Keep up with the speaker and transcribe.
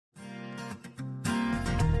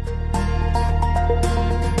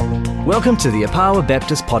Welcome to the Apawa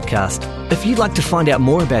Baptist Podcast. If you'd like to find out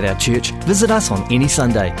more about our church, visit us on any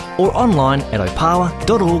Sunday or online at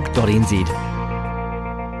opawa.org.nz.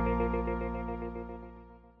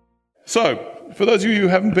 So, for those of you who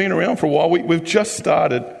haven't been around for a while, we've just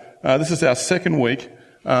started, this is our second week,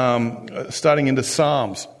 starting into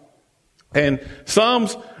Psalms. And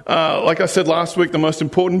Psalms, like I said last week, the most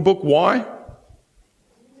important book. Why?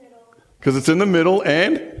 Because it's in the middle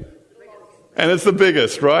and it's the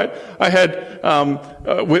biggest, right? I had,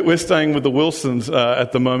 we're staying with the Wilsons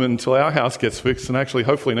at the moment until our house gets fixed, and actually,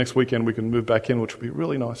 hopefully next weekend we can move back in, which will be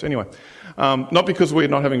really nice. Anyway, not because we're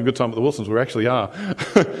not having a good time with the Wilsons, we actually are.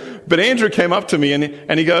 But Andrew came up to me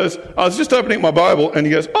and he goes, I was just opening my Bible, and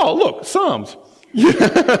he goes, oh, look, Psalms.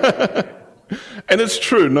 And it's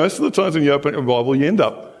true. Most of the times when you open your Bible, you end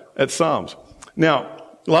up at Psalms. Now,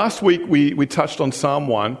 last week we touched on Psalm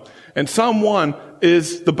 1, and Psalm 1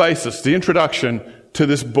 is the basis, the introduction to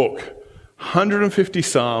this book. 150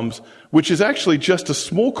 Psalms, which is actually just a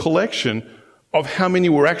small collection of how many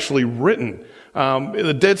were actually written. In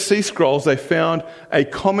the Dead Sea Scrolls, they found a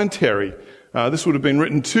commentary. This would have been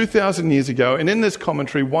written 2,000 years ago, and in this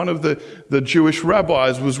commentary, one of the Jewish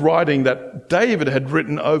rabbis was writing that David had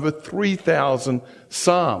written over 3,000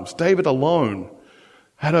 Psalms. David alone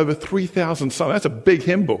had over 3,000 Psalms. That's a big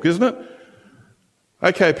hymn book, isn't it?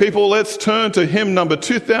 Okay, people, let's turn to hymn number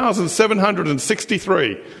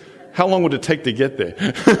 2,763. How long would it take to get there?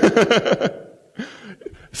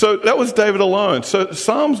 So that was David alone. So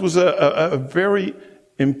Psalms was a very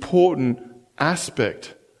important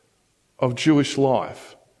aspect of Jewish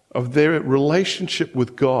life, of their relationship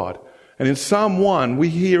with God. And in Psalm 1, we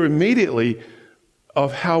hear immediately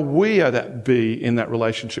of how we are to be in that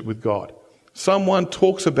relationship with God. Psalm 1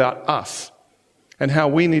 talks about us and how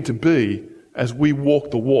we need to be as we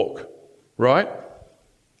walk the walk, right?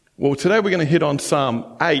 Well, today we're going to hit on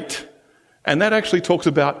Psalm 8, and that actually talks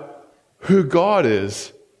about who God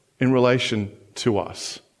is in relation to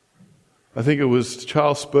us. I think it was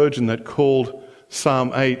Charles Spurgeon that called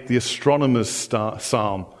Psalm 8 the astronomer's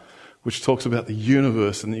psalm, which talks about the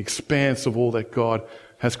universe and the expanse of all that God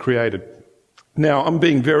has created. Now, I'm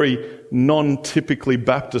being very non-typically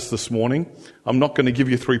Baptist this morning. I'm not going to give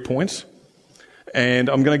you 3 points, and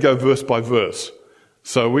I'm going to go verse by verse.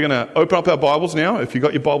 So we're going to open up our Bibles now. If you've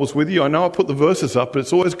got your Bibles with you, I know I put the verses up, but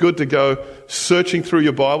it's always good to go searching through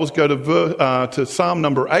your Bibles. Go to Psalm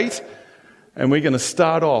number 8, and we're going to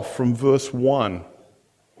start off from verse 1.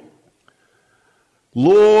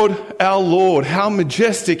 Lord, our Lord, how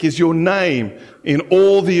majestic is your name in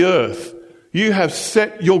all the earth. You have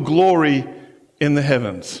set your glory in the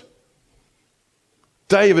heavens.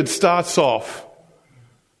 David starts off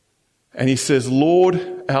and he says,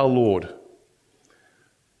 Lord, our Lord.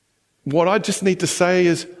 What I just need to say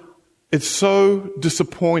is, it's so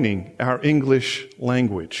disappointing, our English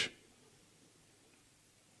language.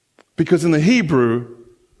 Because in the Hebrew,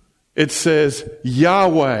 it says,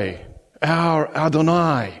 Yahweh, our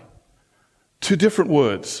Adonai. 2 different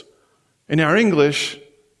words. In our English,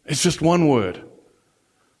 it's just one word.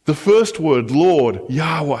 The first word, Lord,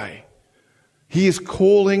 Yahweh. He is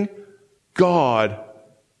calling God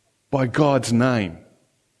by God's name.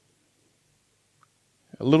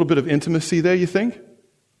 A little bit of intimacy there, you think?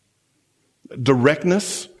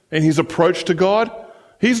 Directness in his approach to God.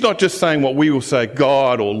 He's not just saying what we will say,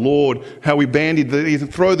 God or Lord, how we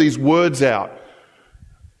throw these words out.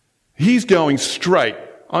 He's going straight.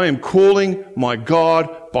 I am calling my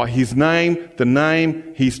God by his name, the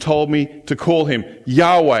name he's told me to call him.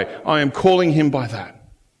 Yahweh. I am calling him by that.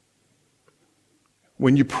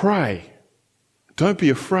 When you pray, don't be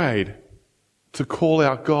afraid to call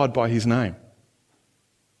out God by his name.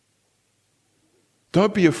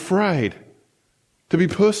 Don't be afraid to be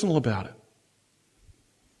personal about it.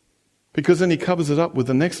 Because then he covers it up with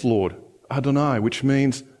the next Lord, Adonai, which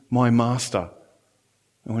means my master.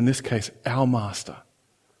 Or in this case, our master.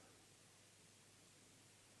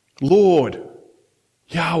 Lord,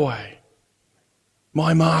 Yahweh,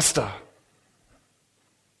 my master.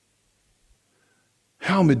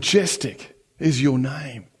 How majestic is your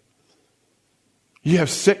name. You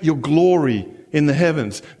have set your glory in the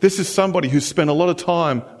heavens. This is somebody who's spent a lot of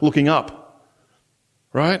time looking up,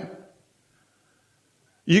 right?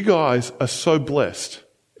 You guys are so blessed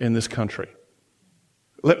in this country.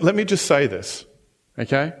 Let me just say this,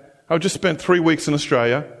 okay? I've just spent 3 weeks in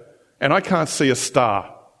Australia, and I can't see a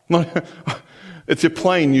star. It's your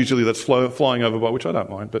plane usually that's flying over by, which I don't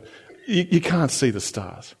mind, but you can't see the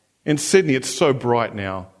stars. In Sydney, it's so bright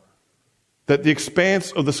now that the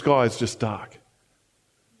expanse of the sky is just dark.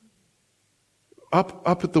 Up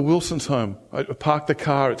at the Wilsons' home, I park the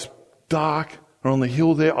car, it's dark, are on the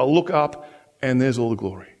hill there. I look up and there's all the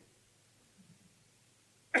glory.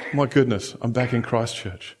 My goodness, I'm back in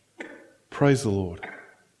Christchurch. Praise the Lord.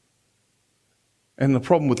 And the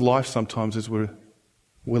problem with life sometimes is we're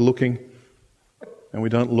looking and we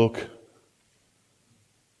don't look.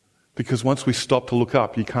 Because once we stop to look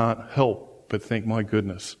up, you can't help but think, my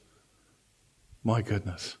goodness. My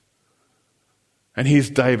goodness. And here's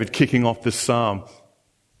David kicking off this psalm.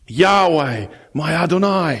 Yahweh, my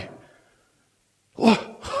Adonai.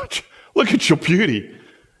 Look at your beauty.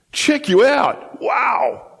 Check you out.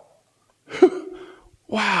 Wow.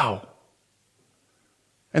 Wow.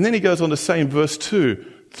 And then he goes on to say in verse 2,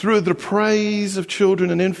 through the praise of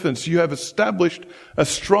children and infants, you have established a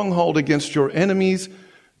stronghold against your enemies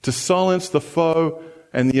to silence the foe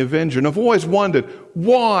and the avenger. And I've always wondered,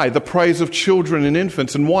 why the praise of children and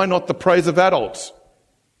infants and why not the praise of adults?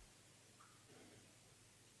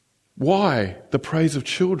 Why the praise of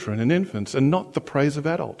children and infants and not the praise of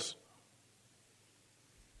adults?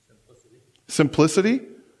 Simplicity?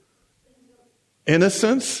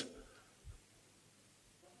 Innocence?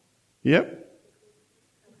 Yep.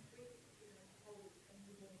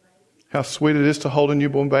 How sweet it is to hold a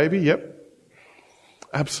newborn baby? Yep.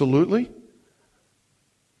 Absolutely.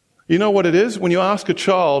 You know what it is? When you ask a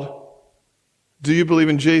child, do you believe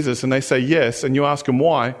in Jesus? And they say yes, and you ask them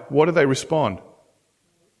why, what do they respond?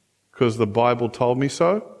 Because the Bible told me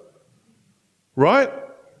so? Right?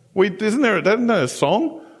 Isn't there a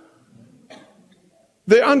song?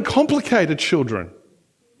 They're uncomplicated children.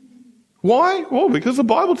 Why? Well, because the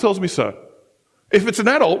Bible tells me so. If it's an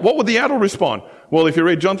adult, what would the adult respond? Well, if you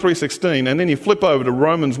read John 3:16 and then you flip over to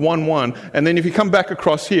Romans 1:1 and then if you come back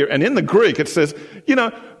across here and in the Greek it says,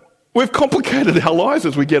 we've complicated our lives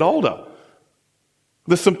as we get older.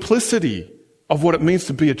 The simplicity of what it means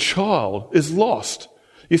to be a child is lost.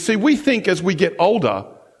 You see, we think as we get older,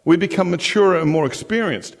 we become maturer and more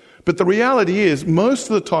experienced. But the reality is, most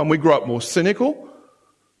of the time we grow up more cynical,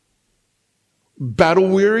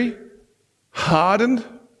 battle-weary, hardened,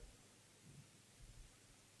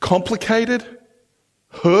 complicated,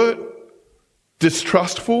 hurt,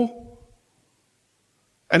 distrustful.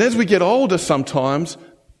 And as we get older sometimes,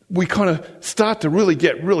 we kind of start to really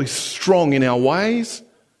get really strong in our ways.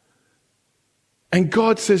 And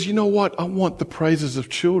God says, you know what? I want the praises of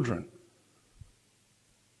children.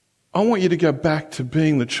 I want you to go back to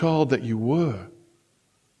being the child that you were.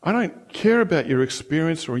 I don't care about your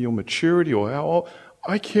experience or your maturity or how old.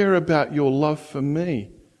 I care about your love for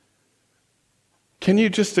me. Can you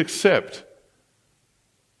just accept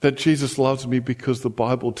that Jesus loves me because the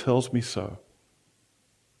Bible tells me so?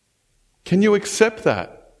 Can you accept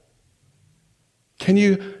that? Can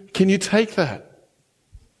you take that?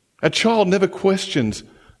 A child never questions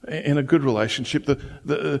in a good relationship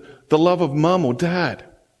the love of mum or dad.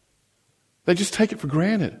 They just take it for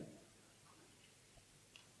granted.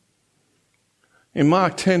 In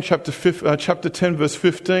Mark 10, chapter 10, verse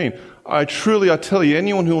 15, I tell you,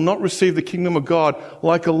 anyone who will not receive the kingdom of God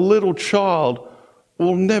like a little child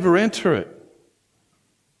will never enter it.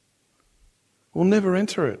 Will never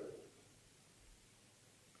enter it.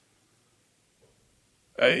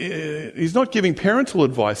 He's not giving parental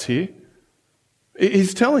advice here.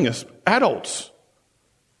 He's telling us, adults,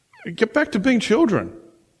 get back to being children.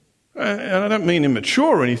 And I don't mean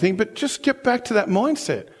immature or anything, but just get back to that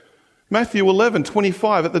mindset. Matthew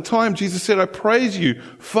 11:25, at the time Jesus said, I praise you,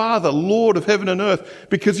 Father, Lord of heaven and earth,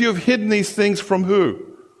 because you have hidden these things from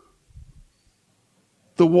who?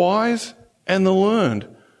 The wise and the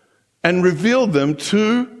learned, and revealed them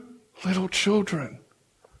to little children.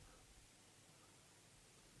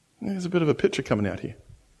 There's a bit of a picture coming out here.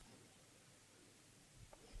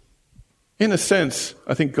 In a sense,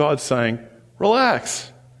 I think God's saying,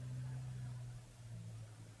 relax.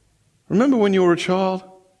 Remember when you were a child?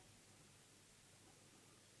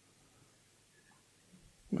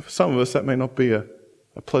 For some of us, that may not be a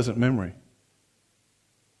pleasant memory.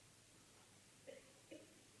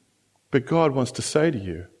 But God wants to say to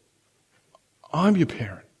you, I'm your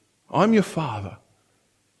parent. I'm your father.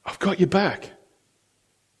 I've got your back.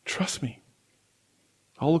 Trust me.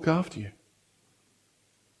 I'll look after you.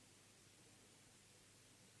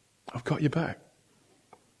 I've got your back.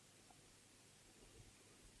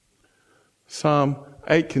 Psalm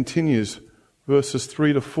 8 continues, verses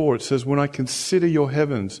 3 to 4. It says, when I consider your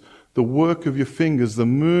heavens, the work of your fingers, the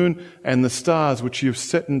moon and the stars which you have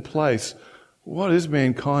set in place, what is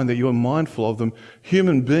mankind that you are mindful of them,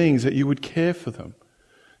 human beings that you would care for them?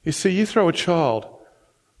 You see, you throw a child,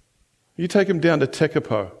 you take him down to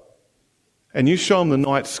Tekapo, and you show him the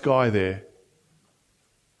night sky there.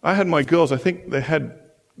 I had my girls, I think they had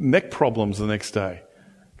neck problems the next day,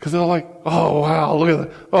 Because they're like, oh, wow, look at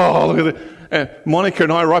that. Oh, look at that. And Monica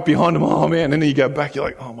and I right behind them, oh, man. And then you go back, you're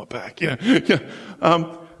like, oh, my back.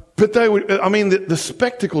 But they would, the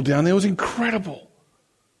spectacle down there was incredible.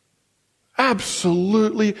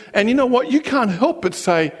 Absolutely. And you know what? You can't help but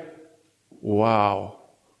say, wow.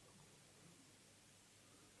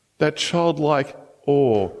 That childlike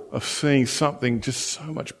awe of seeing something just so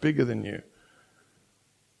much bigger than you.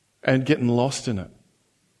 And getting lost in it.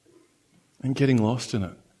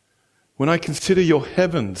 When I consider your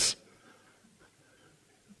heavens,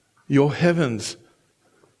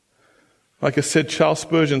 like I said, Charles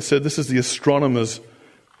Spurgeon said this is the astronomer's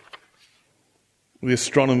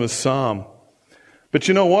psalm. But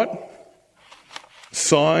you know what?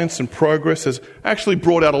 Science and progress has actually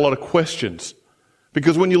brought out a lot of questions.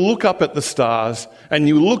 Because when you look up at the stars and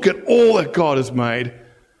you look at all that God has made,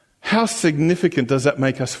 how significant does that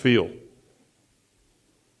make us feel?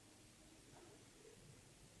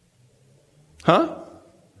 Huh?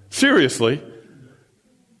 Seriously?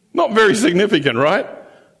 Not very significant, right?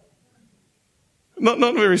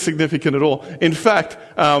 Not very significant at all. In fact,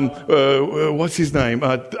 what's his name?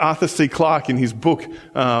 Arthur C. Clarke, in his book,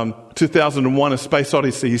 2001, A Space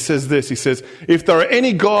Odyssey, he says this. He says, if there are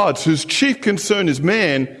any gods whose chief concern is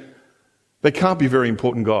man, they can't be very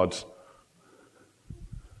important gods.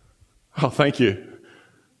 Oh, thank you.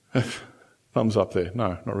 Thumbs up there.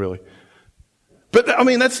 No, not really. But,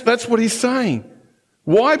 that's what he's saying.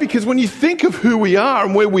 Why? Because when you think of who we are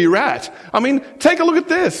and where we're at, take a look at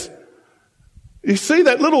this. You see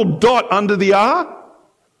that little dot under the R?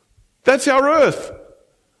 That's our earth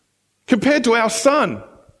compared to our sun.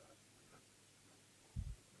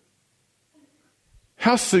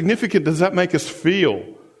 How significant does that make us feel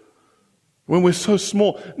when we're so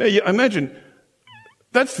small? Now, you imagine,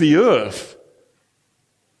 that's the earth.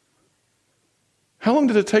 How long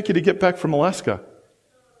did it take you to get back from Alaska?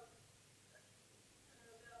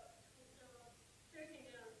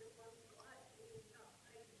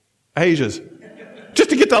 Ages. Just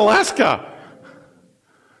to get to Alaska.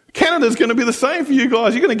 Canada's going to be the same for you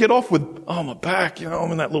guys. You're going to get off with, oh, my back,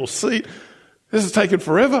 I'm in that little seat. This is taking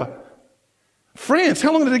forever. France,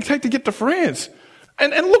 how long did it take to get to France?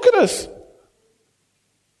 And look at us.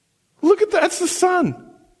 Look at that. That's the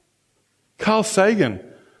sun. Carl Sagan,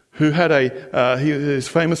 who had he is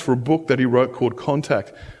famous for a book that he wrote called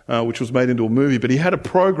Contact, which was made into a movie, but he had a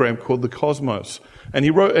program called The Cosmos. And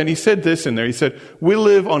he said this in there. He said, we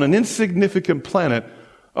live on an insignificant planet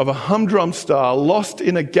of a humdrum star lost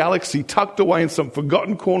in a galaxy tucked away in some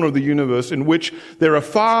forgotten corner of the universe in which there are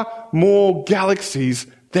far more galaxies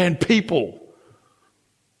than people.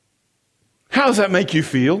 How does that make you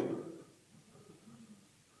feel?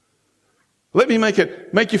 Let me make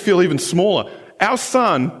you feel even smaller. Our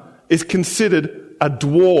sun is considered a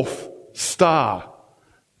dwarf star.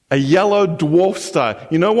 A yellow dwarf star.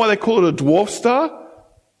 You know why they call it a dwarf star?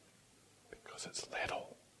 Because it's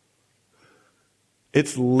little.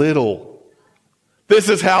 It's little. This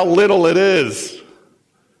is how little it is.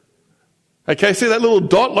 Okay, see that little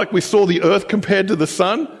dot like we saw the earth compared to the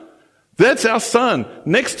sun? That's our sun.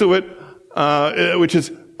 Next to it, which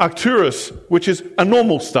is Arcturus, which is a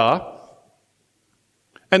normal star.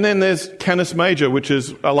 And then there's Canis Major, which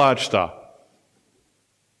is a large star.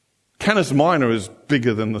 Canis Minor is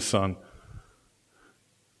bigger than the sun.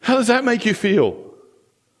 How does that make you feel?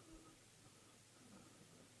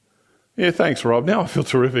 Yeah, thanks, Rob. Now I feel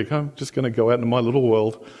terrific. I'm just going to go out into my little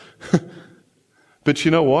world. But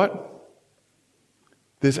you know what?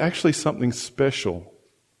 There's actually something special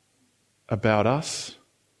about us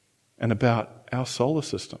and about our solar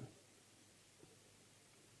system.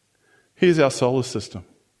 Here's our solar system.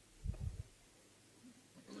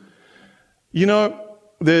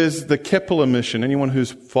 There's the Kepler mission. Anyone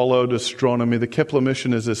who's followed astronomy, the Kepler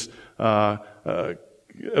mission is this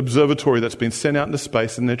observatory that's been sent out into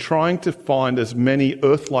space, and they're trying to find as many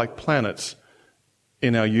Earth-like planets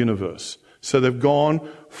in our universe. So they've gone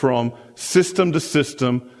from system to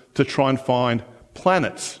system to try and find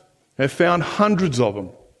planets. They've found hundreds of them.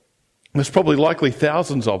 There's probably likely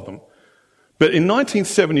thousands of them. But in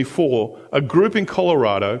 1974, a group in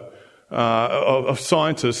Colorado of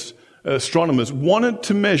scientists, astronomers, wanted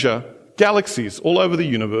to measure galaxies all over the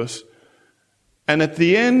universe. And at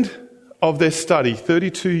the end of their study,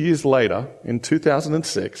 32 years later, in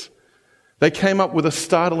 2006, they came up with a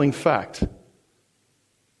startling fact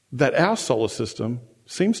that our solar system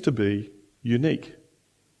seems to be unique.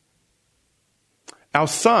 Our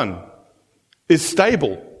sun is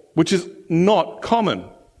stable, which is not common.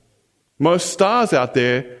 Most stars out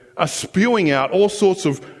there are spewing out all sorts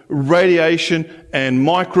of radiation and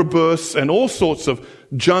microbursts and all sorts of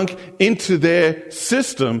junk into their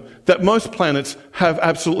system that most planets have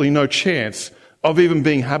absolutely no chance of even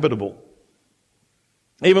being habitable.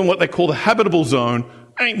 Even what they call the habitable zone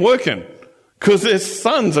ain't working because their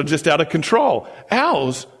suns are just out of control.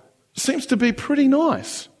 Ours seems to be pretty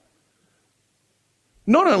nice.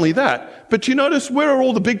 Not only that, but you notice where are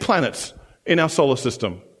all the big planets in our solar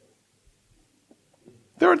system?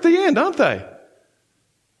 They're at the end, aren't they?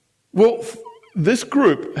 Well, this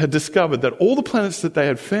group had discovered that all the planets that they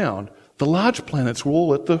had found, the large planets were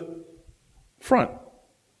all at the front.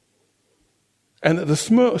 And that the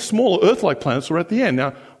smaller Earth-like planets were at the end.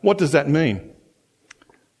 Now, what does that mean?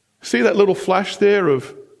 See that little flash there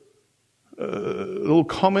of a little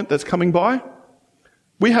comet that's coming by?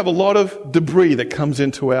 We have a lot of debris that comes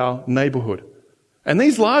into our neighborhood. And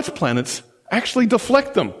these large planets actually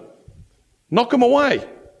deflect them, knock them away,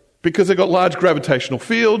 because they've got large gravitational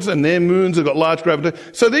fields and their moons have got large gravity.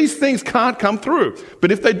 So these things can't come through.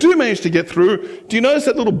 But if they do manage to get through, do you notice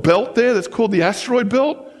that little belt there that's called the asteroid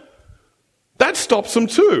belt? That stops them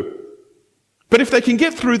too. But if they can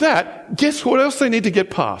get through that, guess what else they need to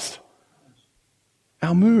get past?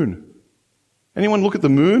 Our moon. Anyone look at the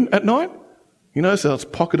moon at night? You notice how it's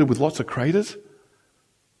pocketed with lots of craters?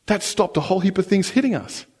 That stopped a whole heap of things hitting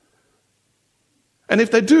us. And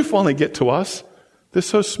if they do finally get to us, they're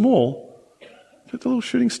so small, they're the little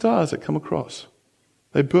shooting stars that come across.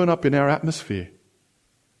 They burn up in our atmosphere.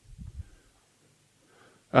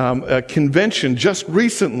 A convention just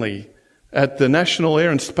recently at the National Air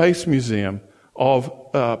and Space Museum of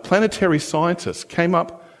planetary scientists came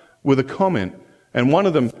up with a comment, and one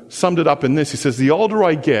of them summed it up in this. He says, the older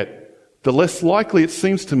I get, the less likely it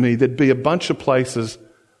seems to me there'd be a bunch of places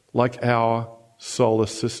like our solar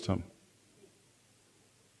system.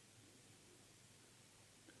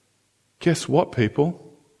 Guess what,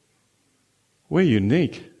 people? We're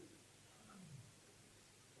unique.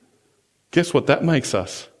 Guess what that makes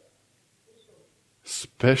us?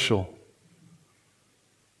 Special.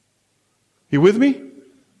 You with me?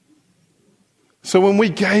 So when we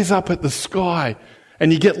gaze up at the sky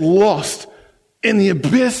and you get lost in the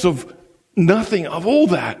abyss of nothing, of all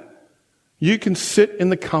that, you can sit in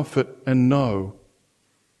the comfort and know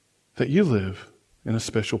that you live in a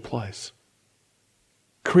special place.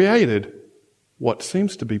 Created what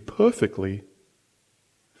seems to be perfectly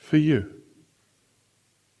for you.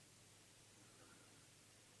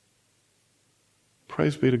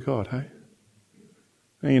 Praise be to God, hey?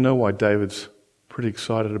 And you know why David's pretty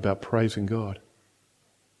excited about praising God.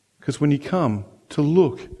 Because when you come to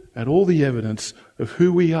look at all the evidence of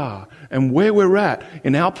who we are and where we're at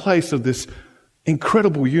in our place of this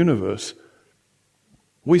incredible universe,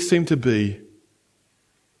 we seem to be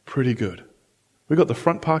pretty good. We've got the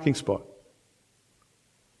front parking spot.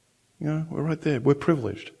 You know, we're right there. We're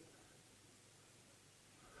privileged.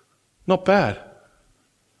 Not bad.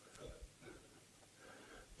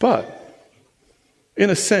 But, in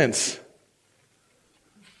a sense,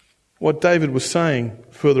 what David was saying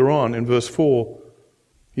further on in verse 4,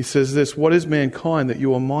 he says this, what is mankind that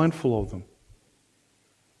you are mindful of them?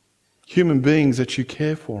 Human beings that you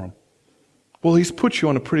care for them. Well, he's put you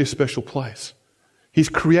on a pretty special place. He's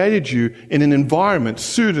created you in an environment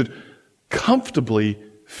suited comfortably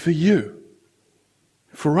for you,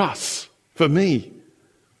 for us, for me.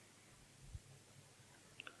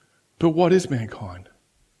 But what is mankind?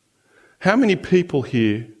 How many people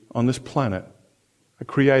here on this planet are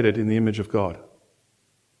created in the image of God?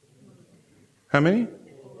 How many?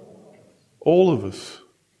 All of us.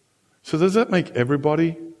 So does that make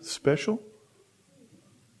everybody special?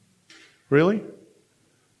 Really?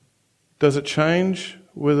 Does it change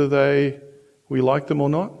whether we like them or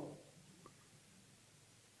not?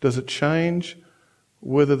 Does it change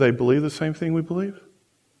whether they believe the same thing we believe?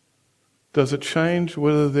 Does it change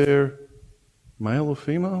whether they're male or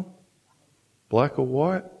female? Black or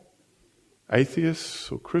white?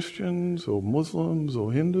 Atheists or Christians or Muslims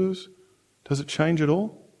or Hindus? Does it change at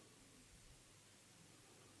all?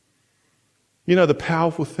 You know, the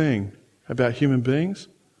powerful thing about human beings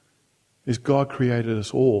is God created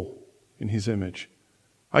us all in His image.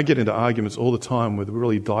 I get into arguments all the time with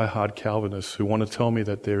really die-hard Calvinists who want to tell me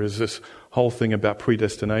that there is this whole thing about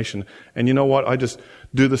predestination. And you know what? I just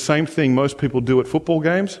do the same thing most people do at football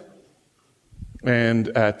games and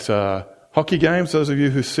at hockey games. Those of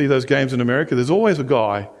you who see those games in America, there's always a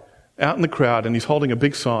guy out in the crowd and he's holding a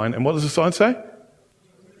big sign. And what does the sign say?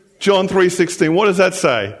 John 3:16. What does that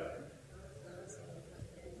say?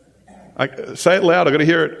 Say it loud. I've got to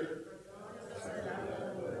hear it.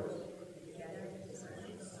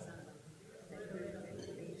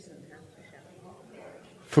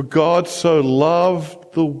 For God so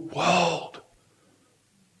loved the world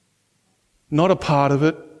not a part of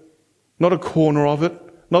it, not a corner of it,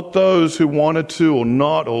 not those who wanted to or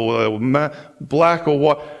not, or black or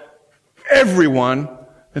what. Everyone,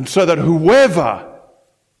 and so that whoever,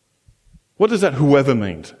 what does that whoever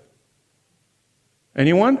mean?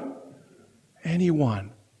 Anyone?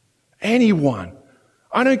 Anyone. Anyone.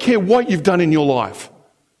 I don't care what you've done in your life.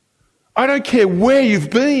 I don't care where you've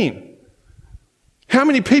been. How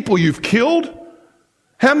many people you've killed.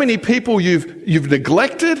 How many people you've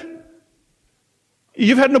neglected.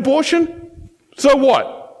 You've had an abortion. So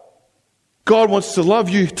what? God wants to love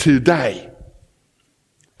you today.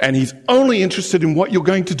 And He's only interested in what you're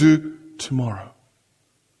going to do tomorrow.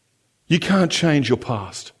 You can't change your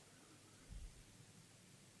past.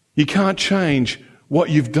 You can't change what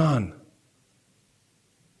you've done.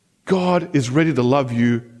 God is ready to love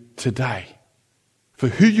you today for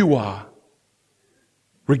who you are,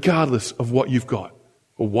 regardless of what you've got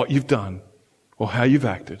or what you've done or how you've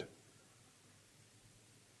acted.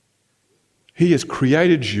 He has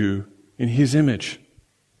created you in His image.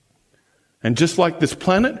 And just like this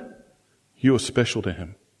planet, you are special to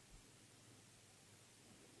Him.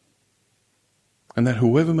 And that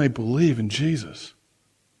whoever may believe in Jesus,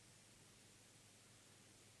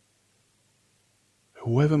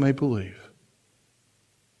 whoever may believe,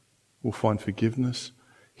 will find forgiveness,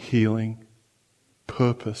 healing,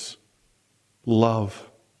 purpose, love,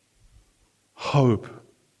 hope,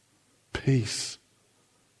 peace.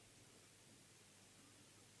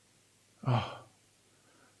 Oh,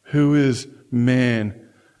 who is man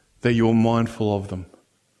that you're mindful of them?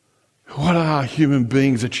 What are human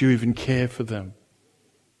beings that you even care for them?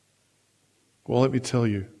 Well, let me tell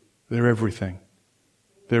you, they're everything.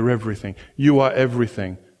 They're everything. You are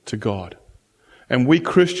everything to God. And we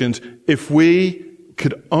Christians, if we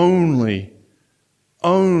could only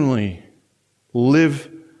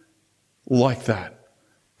live like that,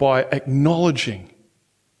 by acknowledging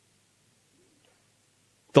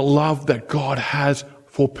the love that God has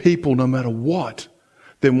for people no matter what,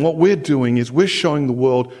 then what we're doing is we're showing the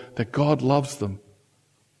world that God loves them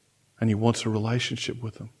and He wants a relationship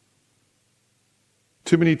with them.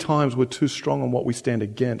 Too many times we're too strong on what we stand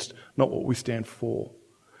against, not what we stand for.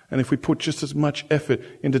 And if we put just as much effort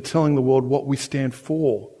into telling the world what we stand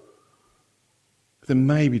for, then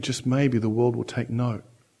maybe, just maybe, the world will take note.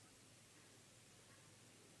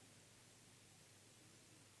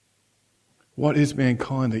 What is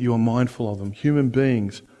mankind that you are mindful of them? Human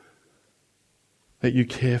beings, that you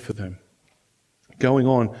care for them. Going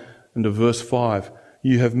on into verse 5,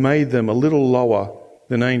 you have made them a little lower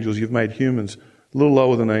than angels. You've made humans a little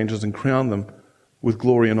lower than angels and crowned them with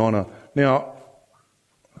glory and honor. Now,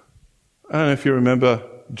 I don't know if you remember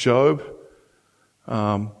Job.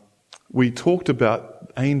 We talked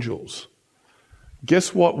about angels.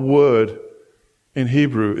 Guess what word in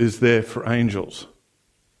Hebrew is there for angels?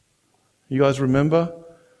 You guys remember?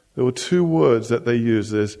 There were two words that they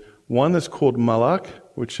used. There's one that's called malak,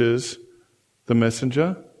 which is the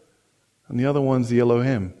messenger, and the other one's the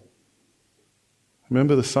Elohim.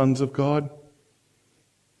 Remember the sons of God?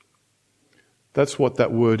 That's what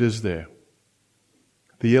that word is there.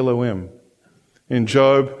 The Elohim. In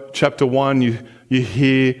Job chapter 1, you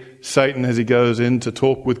hear Satan as he goes in to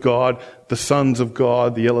talk with God. The sons of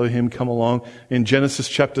God, the Elohim, come along. In Genesis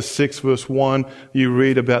chapter 6, verse 1, you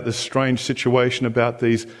read about this strange situation about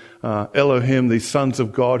these Elohim, these sons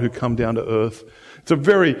of God who come down to earth. It's a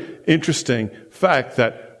very interesting fact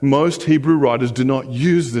that most Hebrew writers do not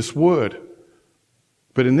use this word.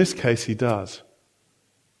 But in this case, he does.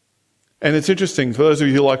 And it's interesting, for those of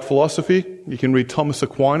you who like philosophy, you can read Thomas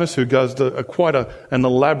Aquinas, who does quite an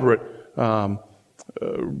elaborate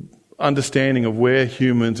understanding of where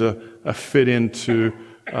humans are fit into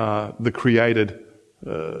the created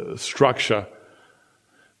structure.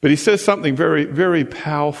 But he says something very, very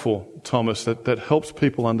powerful, Thomas, that helps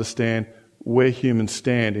people understand where humans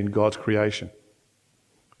stand in God's creation.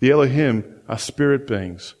 The Elohim are spirit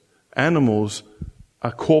beings. Animals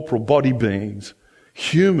are corporal body beings.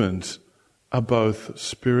 Humans are both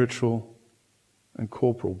spiritual and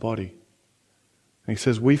corporal body. And he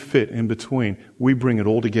says we fit in between. We bring it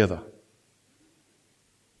all together.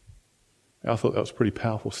 I thought that was pretty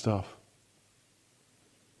powerful stuff.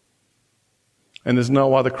 And there's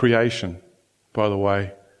no other creation, by the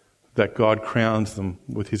way, that God crowns them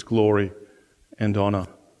with His glory and honor.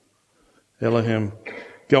 Elohim.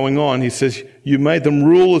 Going on, he says, you made them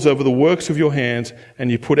rulers over the works of your hands, and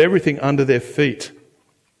you put everything under their feet.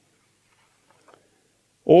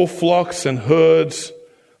 All flocks and herds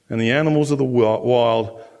and the animals of the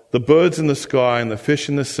wild, the birds in the sky and the fish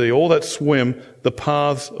in the sea, all that swim the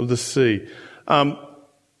paths of the sea.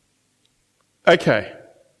 Okay,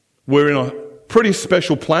 we're in pretty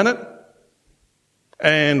special planet,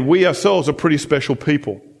 and we ourselves are pretty special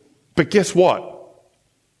people. But guess what?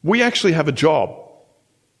 We actually have a job.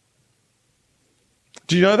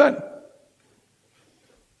 Do you know that?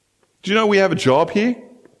 Do you know we have a job here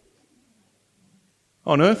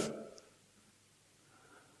on earth?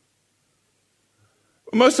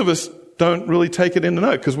 Most of us don't really take it into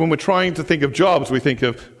note, because when we're trying to think of jobs, we think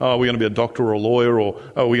of, oh, we're going to be a doctor or a lawyer, or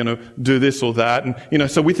oh, we're going to do this or that.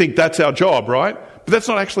 And, so we think that's our job, right? But that's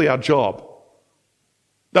not actually our job.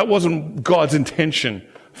 That wasn't God's intention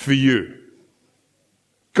for you.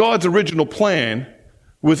 God's original plan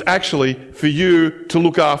was actually for you to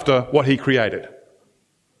look after what He created.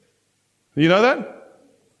 You know that?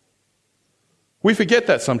 We forget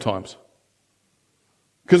that sometimes,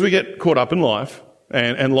 because we get caught up in life.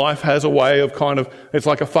 And life has a way of it's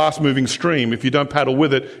like a fast-moving stream. If you don't paddle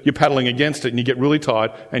with it, you're paddling against it, and you get really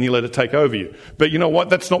tired and you let it take over you. But you know what?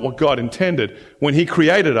 That's not what God intended. When He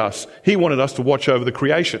created us, He wanted us to watch over the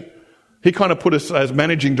creation. He kind of put us as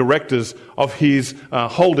managing directors of His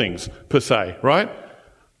holdings, per se, right?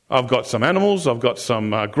 I've got some animals, I've got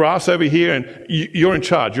some grass over here, and you're in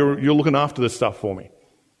charge. You're looking after this stuff for me.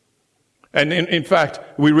 And in fact,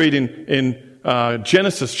 we read in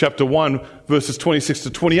Genesis chapter 1, verses 26 to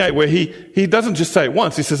 28, where he doesn't just say it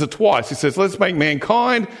once, He says it twice. He says, let's make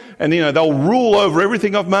mankind, and they'll rule over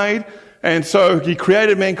everything I've made. And so He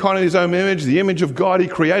created mankind in His own image, the image of God. He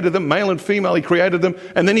created them, male and female, He created them,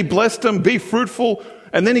 and then He blessed them, be fruitful.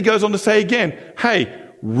 And then He goes on to say again,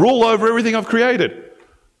 hey, rule over everything I've created.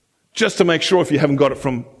 Just to make sure if you haven't got it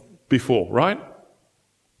from before, right?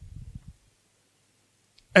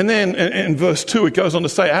 And then in verse 2, it goes on to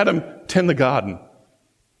say, Adam, tend the garden.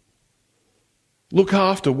 Look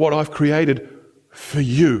after what I've created for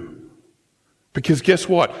you. Because guess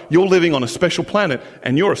what? You're living on a special planet,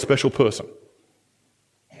 and you're a special person.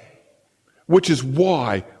 Which is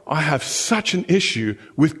why I have such an issue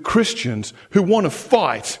with Christians who want to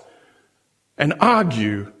fight and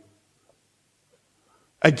argue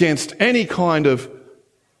against any kind of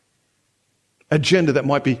agenda that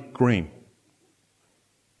might be green.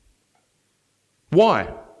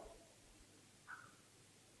 Why?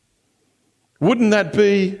 Wouldn't that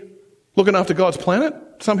be looking after God's planet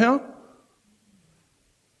somehow?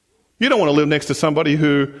 You don't want to live next to somebody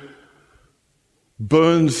who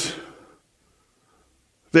burns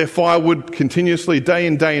their firewood continuously day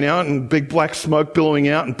in, day out, and big black smoke billowing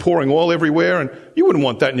out and pouring oil everywhere, and you wouldn't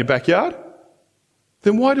want that in your backyard.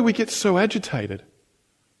 Then why do we get so agitated?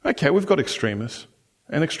 Okay, we've got extremists,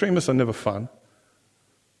 and extremists are never fun.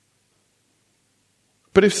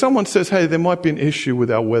 But if someone says, hey, there might be an issue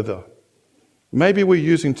with our weather, maybe we're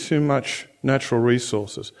using too much natural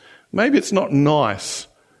resources, maybe it's not nice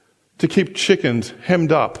to keep chickens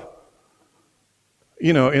hemmed up,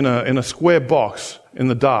 in a square box in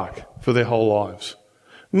the dark for their whole lives.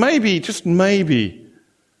 Maybe, just maybe,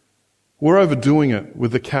 we're overdoing it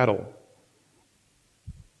with the cattle.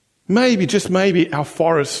 Maybe, just maybe, our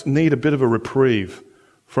forests need a bit of a reprieve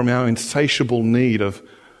from our insatiable need of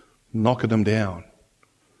knocking them down.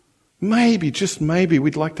 Maybe, just maybe,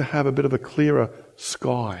 we'd like to have a bit of a clearer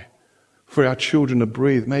sky for our children to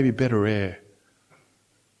breathe, maybe better air.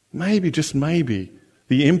 Maybe, just maybe,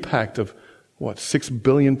 the impact of, 6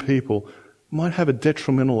 billion people might have a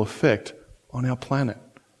detrimental effect on our planet.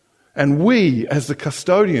 And we, as the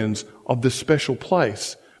custodians of this special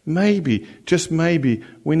place, maybe, just maybe,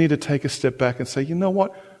 we need to take a step back and say, you know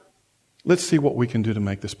what? Let's see what we can do to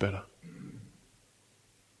make this better.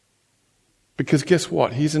 Because guess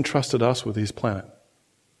what? He's entrusted us with His planet.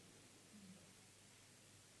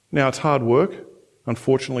 Now, it's hard work.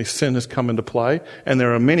 Unfortunately, sin has come into play, and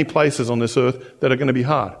there are many places on this earth that are going to be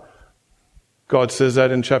hard. God says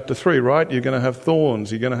that in chapter 3, right? You're going to have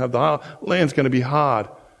thorns. You're going to have the land's going to be hard.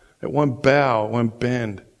 It won't bow, it won't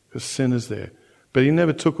bend, because sin is there. But He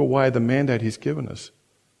never took away the mandate He's given us.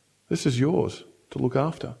 This is yours to look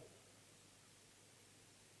after.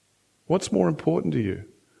 What's more important to you?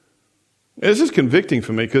 This is convicting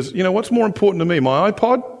for me, because, what's more important to me? My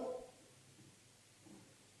iPod?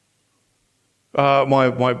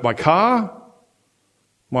 My car?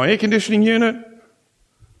 My air conditioning unit?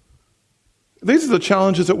 These are the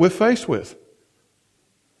challenges that we're faced with.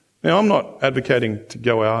 Now, I'm not advocating to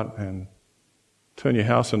go out and turn your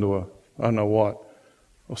house into I don't know what,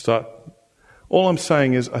 or start. All I'm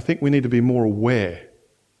saying is I think we need to be more aware,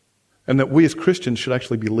 and that we as Christians should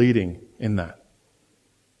actually be leading in that.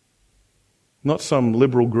 Not some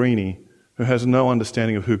liberal greenie who has no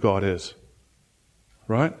understanding of who God is.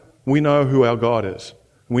 Right? We know who our God is.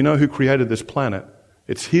 We know who created this planet.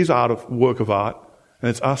 It's His work of art, and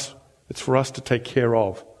it's for us to take care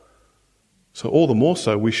of. So all the more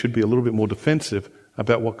so, we should be a little bit more defensive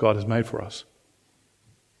about what God has made for us.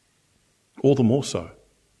 All the more so.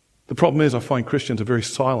 The problem is I find Christians are very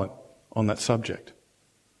silent on that subject.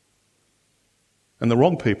 And the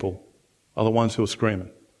wrong people are the ones who are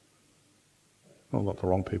screaming. Well, not the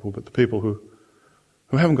wrong people, but the people who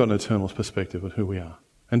haven't got an eternal perspective of who we are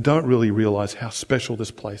and don't really realize how special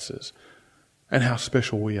this place is and how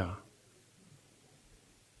special we are.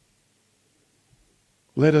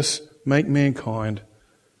 Let us make mankind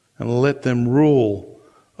and let them rule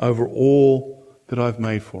over all that I've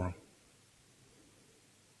made for them.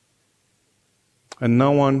 And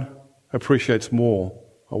no one appreciates more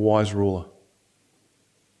a wise ruler.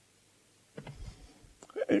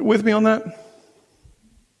 With me on that?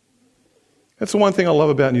 That's the one thing I love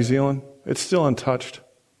about New Zealand. It's still untouched.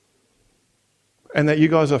 And that you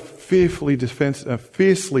guys are fiercely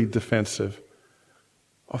defensive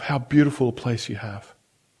of how beautiful a place you have.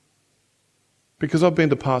 Because I've been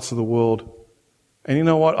to parts of the world, and you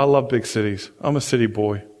know what? I love big cities. I'm a city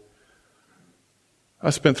boy. I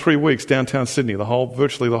spent 3 weeks downtown Sydney,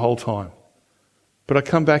 virtually the whole time. But I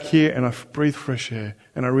come back here and I breathe fresh air,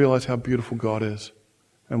 and I realize how beautiful God is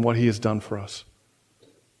and what He has done for us.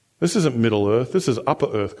 This isn't Middle Earth. This is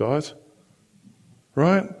Upper Earth, guys.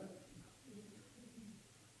 Right?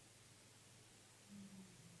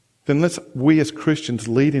 Then we as Christians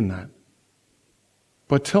lead in that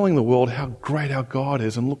by telling the world how great our God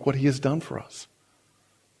is and look what He has done for us.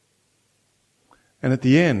 And at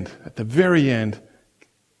the very end,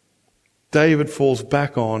 David falls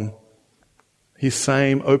back on his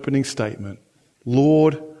same opening statement.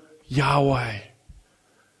 Lord Yahweh,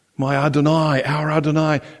 my Adonai, our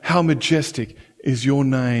Adonai, how majestic is your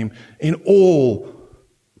name in all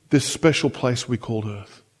this special place we call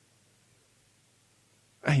earth.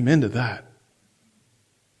 Amen to that.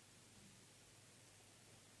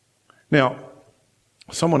 Now,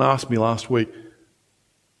 someone asked me last week,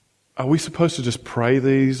 are we supposed to just pray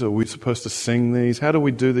these? Are we supposed to sing these? How do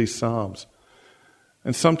we do these psalms?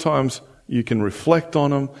 And sometimes you can reflect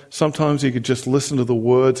on them. Sometimes you could just listen to the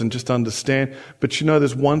words and just understand. But you know,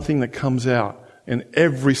 there's one thing that comes out in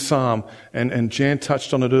every psalm, and Jan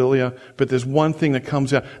touched on it earlier, but there's one thing that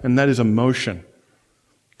comes out, and that is emotion.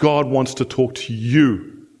 God wants to talk to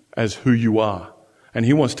you as who you are, and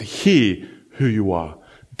He wants to hear who you are.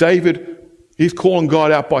 David, he's calling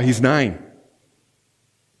God out by His name,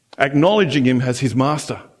 acknowledging Him as his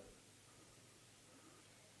master.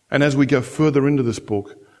 And as we go further into this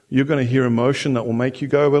book, you're going to hear emotion that will make you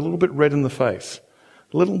go a little bit red in the face,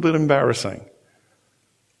 a little bit embarrassing.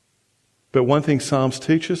 But one thing Psalms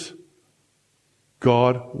teach us,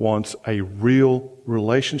 God wants a real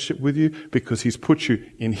relationship with you because He's put you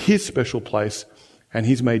in His special place and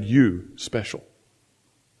He's made you special.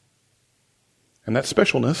 And that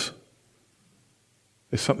specialness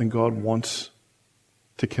is something God wants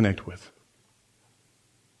to connect with.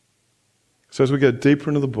 So as we go deeper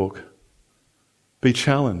into the book, be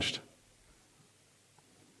challenged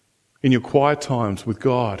in your quiet times with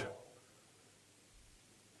God.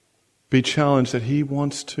 Be challenged that He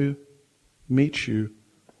wants to meet you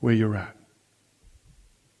where you're at.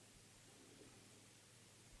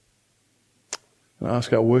 And I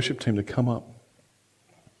ask our worship team to come up.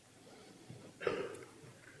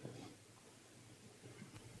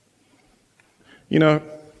 You know,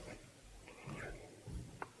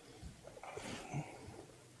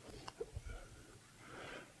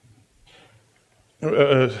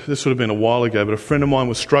 this would have been a while ago, but a friend of mine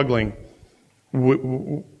was struggling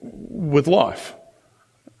with life.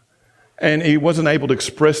 And he wasn't able to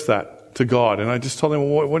express that to God. And I just told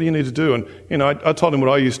him, well, what do you need to do? And, you know, I told him what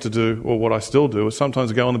I used to do, or what I still do, is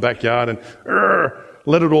sometimes I go in the backyard and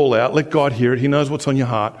let it all out. Let God hear it. He knows what's on your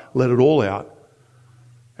heart. Let it all out.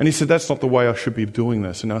 And he said, that's not the way I should be doing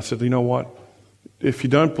this. And I said, you know what? If you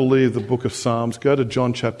don't believe the book of Psalms, go to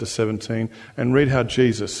John chapter 17 and read how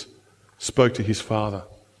Jesus spoke to His Father.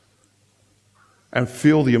 And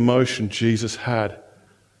feel the emotion Jesus had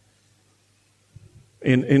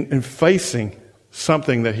in facing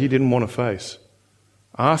something that He didn't want to face.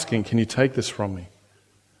 Asking, can you take this from me?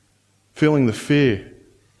 Feeling the fear,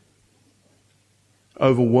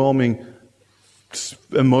 overwhelming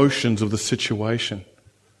emotions of the situation.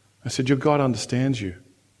 I said, your God understands you.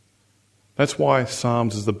 That's why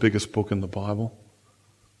Psalms is the biggest book in the Bible.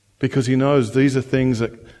 Because He knows these are things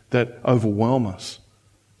that overwhelm us.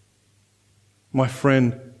 My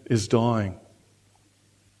friend is dying.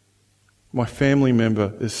 My family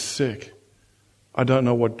member is sick. I don't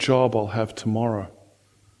know what job I'll have tomorrow.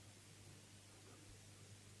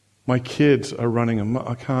 My kids are running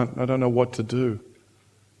I don't know what to do.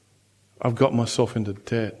 I've got myself into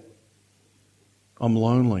debt. I'm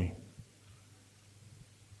lonely.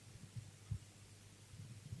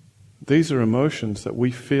 These are emotions that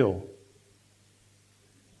we feel.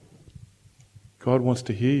 God wants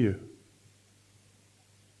to hear you.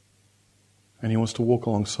 And He wants to walk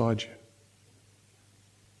alongside you.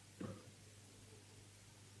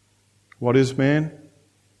 What is man?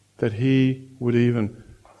 That He would even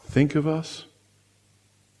think of us?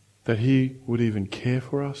 That He would even care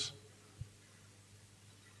for us?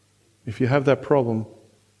 If you have that problem,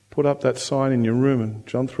 put up that sign in your room in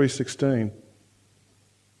John 3:16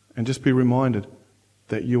 and just be reminded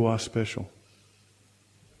that you are special.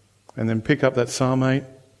 And then pick up that Psalm 8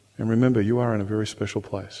 and remember you are in a very special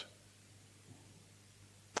place.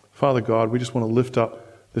 Father God, we just want to lift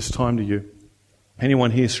up this time to you.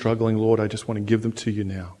 Anyone here struggling, Lord, I just want to give them to you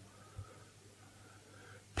now.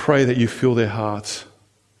 Pray that you fill their hearts.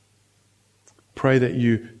 Pray that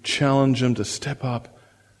you challenge them to step up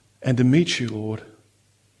and to meet you, Lord.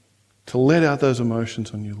 To let out those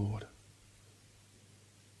emotions on you, Lord.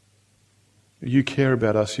 You care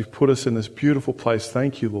about us. You've put us in this beautiful place.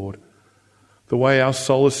 Thank you, Lord. The way our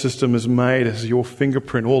solar system is made has your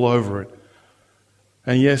fingerprint all over it.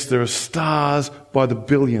 And yes, there are stars by the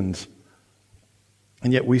billions.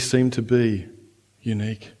 And yet we seem to be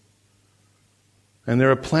unique. And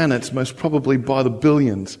there are planets most probably by the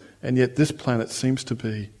billions. And yet this planet seems to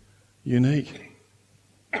be unique.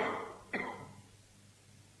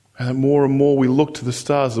 And the more and more we look to the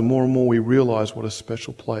stars, the more and more we realize what a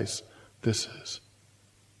special place this is.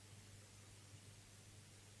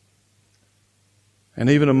 And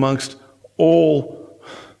even amongst all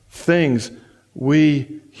things,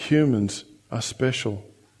 we humans are special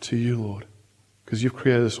to you, Lord, because you've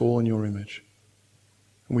created us all in your image.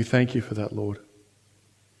 And we thank you for that, Lord.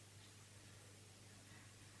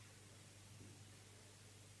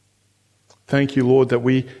 Thank you, Lord, that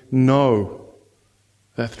we know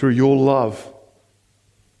that through your love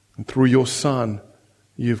and through your Son,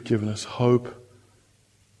 you've given us hope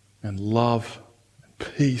and love and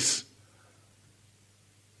peace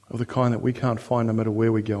of the kind that we can't find no matter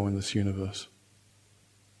where we go in this universe.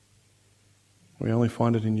 We only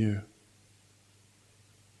find it in you.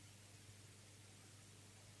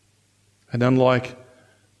 And unlike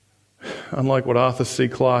what Arthur C.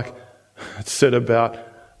 Clarke said about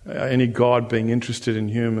any God being interested in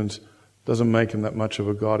humans, doesn't make him that much of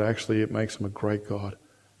a God. Actually, it makes him a great God.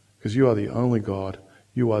 Because you are the only God.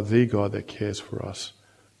 You are the God that cares for us.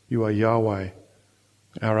 You are Yahweh,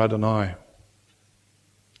 our Adonai,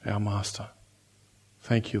 our Master.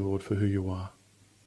 Thank you, Lord, for who you are.